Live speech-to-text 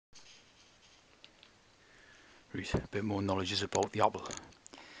Right, a bit more knowledge is about the apple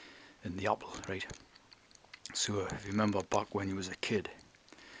and the apple, right? So if you remember back when you was a kid,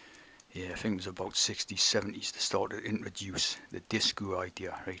 yeah, I think it was about 60s, 70s, they started to introduce the disco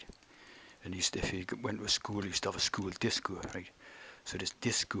idea, right? And if you went to a school, you used to have a school disco, right? So this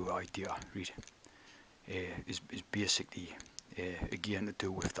disco idea, right, is basically, again, to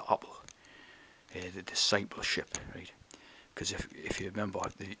do with the apple, the discipleship, right? Because if you remember,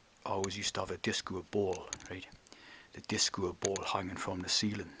 they always used to have a disco ball, right? The disco ball hanging from the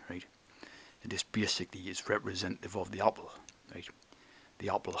ceiling, right? And this basically is representative of the apple, right? The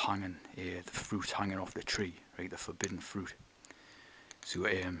apple hanging, the fruit hanging off the tree, right? The forbidden fruit. So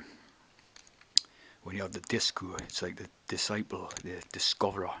when you have the disco, it's like the disciple, the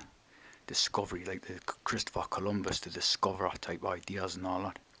discovery, like the Christopher Columbus, the discoverer type ideas and all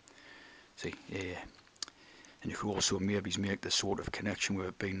that. See, and if you also maybe make the sort of connection with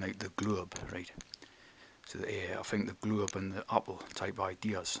it being like the globe, right? So I think the globe and the apple type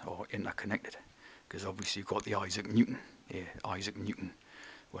ideas are interconnected, because obviously you've got the Isaac Newton,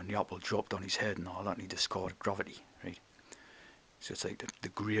 when the apple dropped on his head and all that, and he discovered gravity, right? So it's like the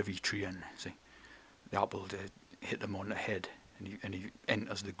gravy train. See, the apple hit him on the head, and he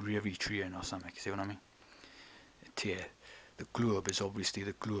enters the gravy train or something. See what I mean? The globe is obviously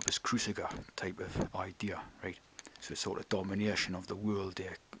the globus cruciger type of idea, right? So it's sort of domination of the world,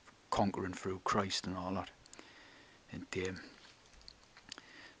 conquering through Christ and all that. And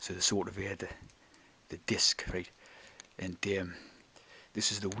so the sort of the disc, right? And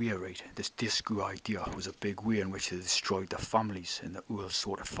this is the way, right? This disco idea was a big way in which they destroyed the families in the old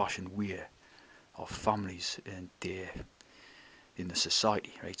sort of fashioned way of families and in the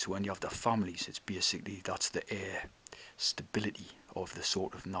society, right? So when you have the families, it's basically that's the stability of the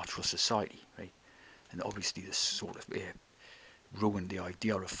sort of natural society, right? And obviously this sort of ruined the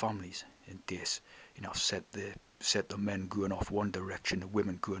idea of families, and this, set the men going off one direction, the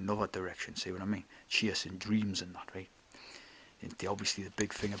women going another direction. See what I mean? Chasing dreams and that, right? And obviously the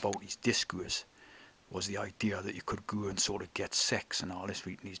big thing about these discourse was the idea that you could go and sort of get sex and all this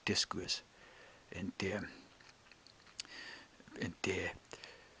reading these discourse, and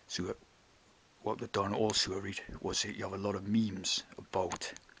so what they've done also read was that you have a lot of memes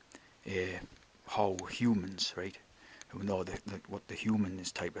about uh, how humans, right? We know what the human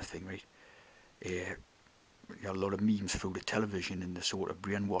is type of thing, right? Uh, you have a lot of memes through the television and the sort of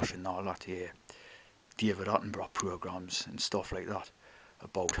brainwashing and all that. David Attenborough programs and stuff like that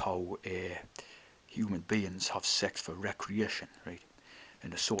about how human beings have sex for recreation, right?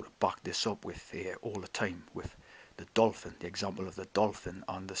 And they sort of back this up with all the time with the dolphin, the example of the dolphin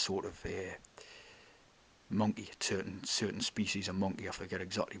and the sort of monkey, certain species of monkey. I forget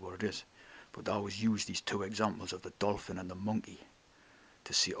exactly what it is, but they always use these two examples of the dolphin and the monkey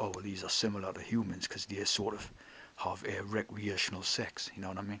to see, oh, well, these are similar to humans because they sort of have recreational sex. You know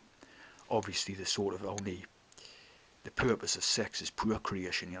what I mean? Obviously, the sort of only the purpose of sex is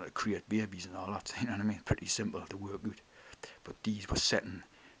procreation, to create babies and all that. You know what I mean? Pretty simple to work good. But these were setting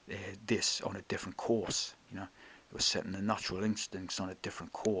this on a different course. They were setting the natural instincts on a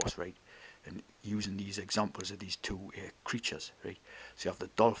different course, right? And using these examples of these two creatures, right? So you have the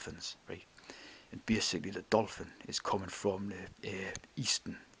dolphins, right? And basically the dolphin is coming from the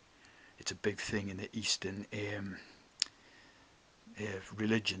Eastern. It's a big thing in the Eastern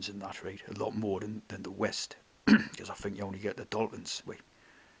religions and that, right? A lot more than the West, because I think you only get the dolphins, right?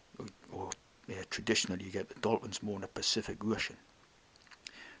 Or traditionally you get the dolphins more in the Pacific Ocean.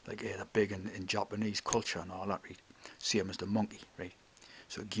 Like they're big in Japanese culture and all that, right? Same as the monkey, right?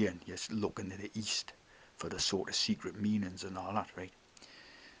 So again, you're looking to the East for the sort of secret meanings and all that, right?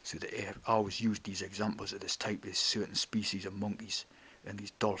 So they always use these examples of this type of certain species of monkeys and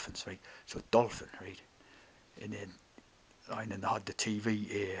these dolphins, right? So a dolphin, right? And then they had the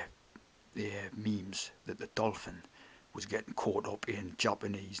TV memes that the dolphin was getting caught up in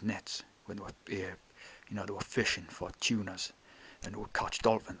Japanese nets when they were, they were fishing for tunas, and they would catch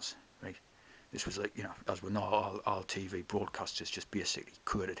dolphins, right? This was like, as we know, all TV broadcasters just basically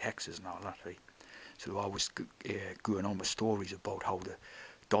coded hexes and all that, right? So they were always going on with stories about how the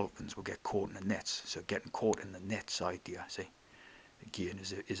dolphins will get caught in the nets. So getting caught in the nets idea, see, again,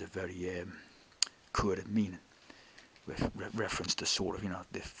 is a very coded meaning with reference to sort of,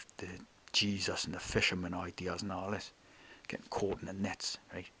 the Jesus and the fisherman ideas and all this, getting caught in the nets,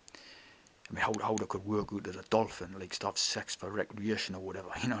 right? I mean, how they could work out that a dolphin likes to have sex for recreation or whatever,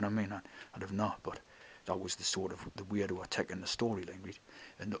 you know what I mean? I don't know, but that was the sort of the way they were taking the storyline, right?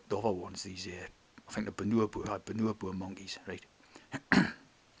 And the other ones, these, I think the bonobo had bonobo monkeys, right?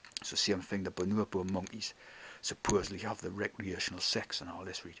 So same thing, the bonobo monkeys supposedly have the recreational sex and all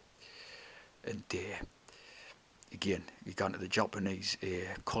this, right? And again, you go into the Japanese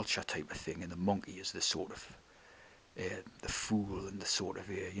culture type of thing, and the monkey is the sort of the fool and the sort of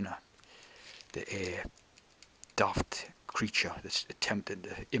the daft creature that's attempting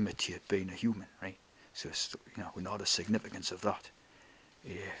to imitate being a human, right? So it's, we know the significance of that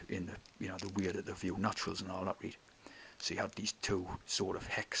in the the way that they view naturals and all that, right? So you had these two sort of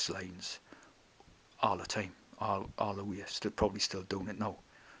hex lines all the time, all the way, still probably still doing it now.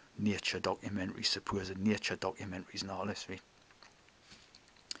 Nature documentaries, supposed nature documentaries and all this, right?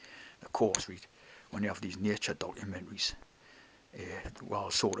 Of course, right, when you have these nature documentaries,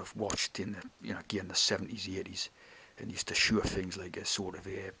 well, sort of watched in the, again, the 70s, 80s, and used to show things like a sort of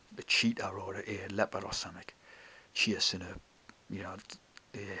a cheetah or a leopard or something chasing a,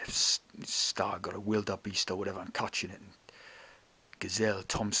 a stag or a wildebeest or whatever and catching it. And gazelle,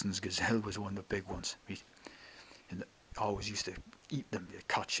 Thompson's gazelle was one of the big ones, right? And I always used to eat them,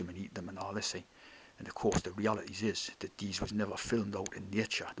 catch them and eat them and all this, eh? And of course, the reality is that these was never filmed out in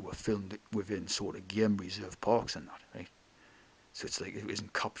nature. They were filmed within sort of game reserve parks and that, right? So it's like it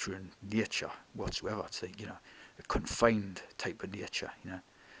isn't capturing nature whatsoever. It's like, a confined type of nature, I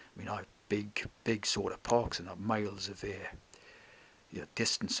mean, I have big sort of parks and have miles of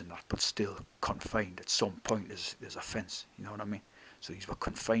distance and that, but still confined. At some point, there's a fence. You know what I mean? So these were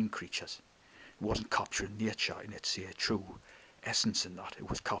confined creatures. It wasn't capturing nature in its true essence in that. It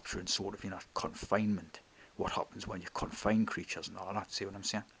was capturing sort of confinement. What happens when you confine creatures and all that? See what I'm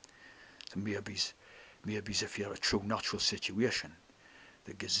saying? So maybe if you're a true natural situation,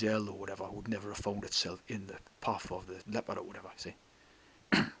 the gazelle or whatever would never have found itself in the path of the leopard or whatever. See,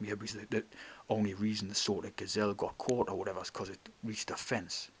 maybe the only reason the sort of gazelle got caught or whatever is because it reached a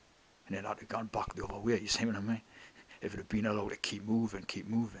fence and then had to gone back the other way. You see what I mean? If it had been allowed to keep moving, it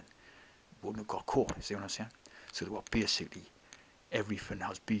wouldn't have got caught. See what I'm saying? So they were basically everything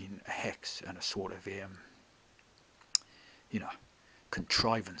has been a hex and a sort of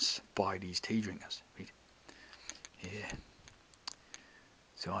contrivance by these tea drinkers. Right? Yeah.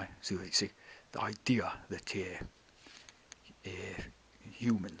 So you see the idea that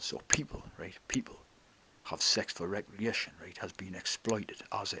humans or people, right, people have sex for recreation, right, has been exploited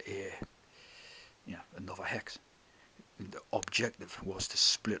as another hex. And the objective was to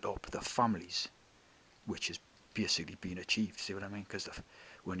split up the families, which is basically being achieved. See what I mean? Because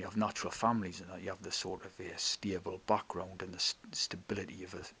when you have natural families, you have the sort of stable background and the stability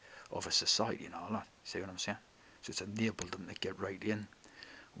of a society and all that. See what I'm saying? So it's enabled them to get right in.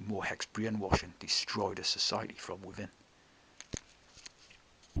 More hex brainwashing, destroy the society from within.